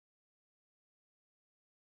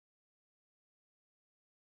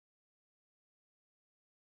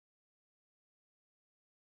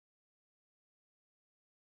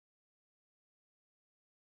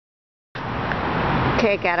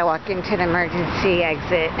Okay, gotta walk into the emergency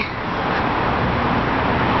exit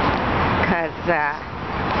because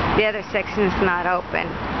the other section's not open.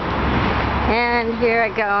 And here I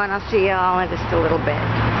go, and I'll see y'all in just a little bit.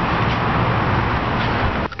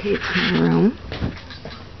 Okay, it's my room.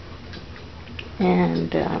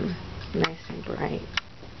 And nice and bright.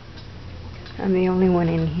 I'm the only one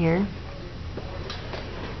in here.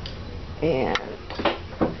 And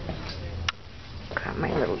got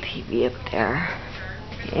my little TV up there.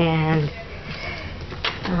 And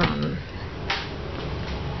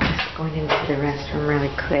just going into the restroom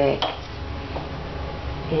really quick.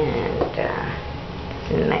 And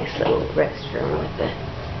it's a nice little restroom with a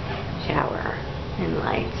shower and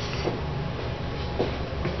lights.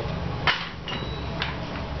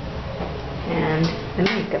 And the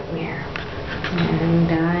makeup mirror.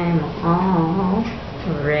 And I'm all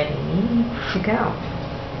ready to go.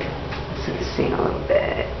 So see in a little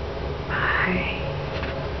bit. Bye.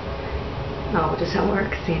 Oh, it doesn't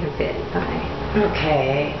work. See in a bit. Bye.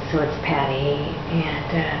 Okay, so it's Patty,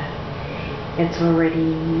 and it's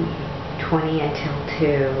already 20 until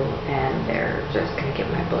 2, and they're just gonna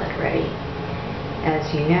get my blood ready.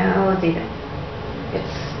 As you know, they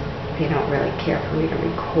don't really care for me to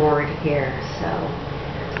record here, so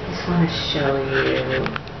I just want to show you.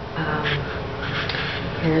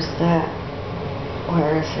 Here's the,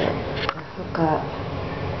 where is it? The hookup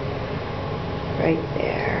right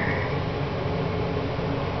there,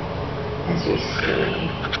 as you see,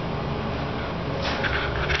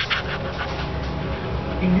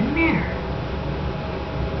 in the mirror.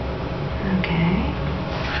 Okay.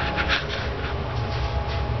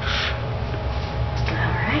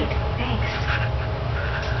 Alright, thanks.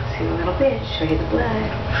 See you in a little bit, show you the blood.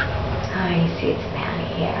 Oh, you see it's Patty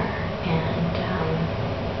here, and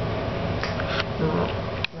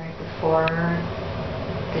right before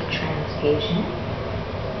the transfusion,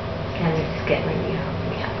 and it's getting ready to hook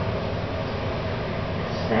me up.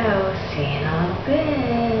 So, see you in a little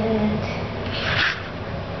bit.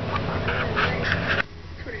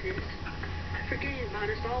 Forget about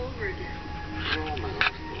us all over again. No, my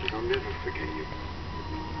love, I'll never forget you.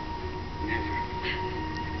 Never.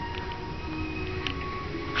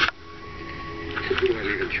 So who do I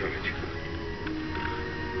leave in charge?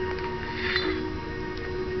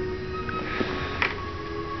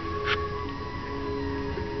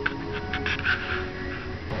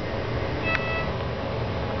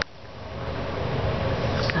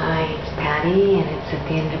 Hi, it's Patty, and it's at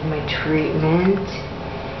the end of my treatment.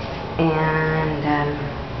 And I'm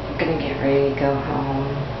gonna get ready to go home.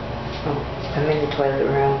 Oh, I'm in the toilet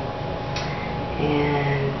room.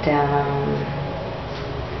 And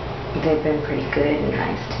they've been pretty good and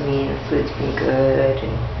nice to me, and the food's been good.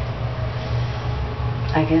 And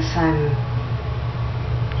I guess I'm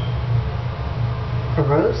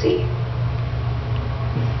Rosie.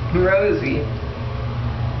 Rosie.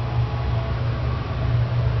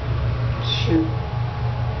 Shoot.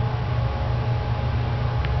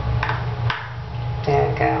 There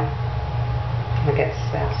we go. Look at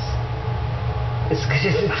this. As good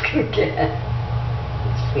as it's gonna get.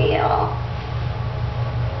 It's me, y'all.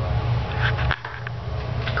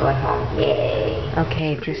 Going home. Yay.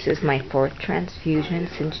 Okay, this is my 4th transfusion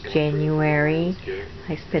since January.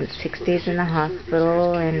 I spent 6 days in the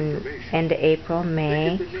hospital in end of April,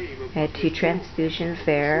 May. I had 2 transfusions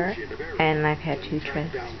there, and I've had 2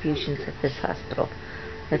 transfusions at this hospital.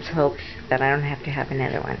 Let's hope that I don't have to have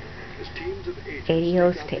another one.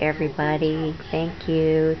 Adios to everybody. Thank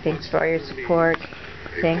you. Thanks for all your support.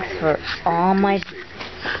 Thanks for all my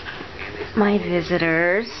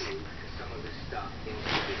visitors.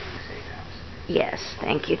 Yes,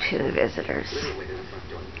 thank you to the visitors.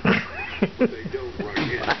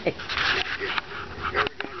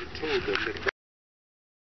 Bye.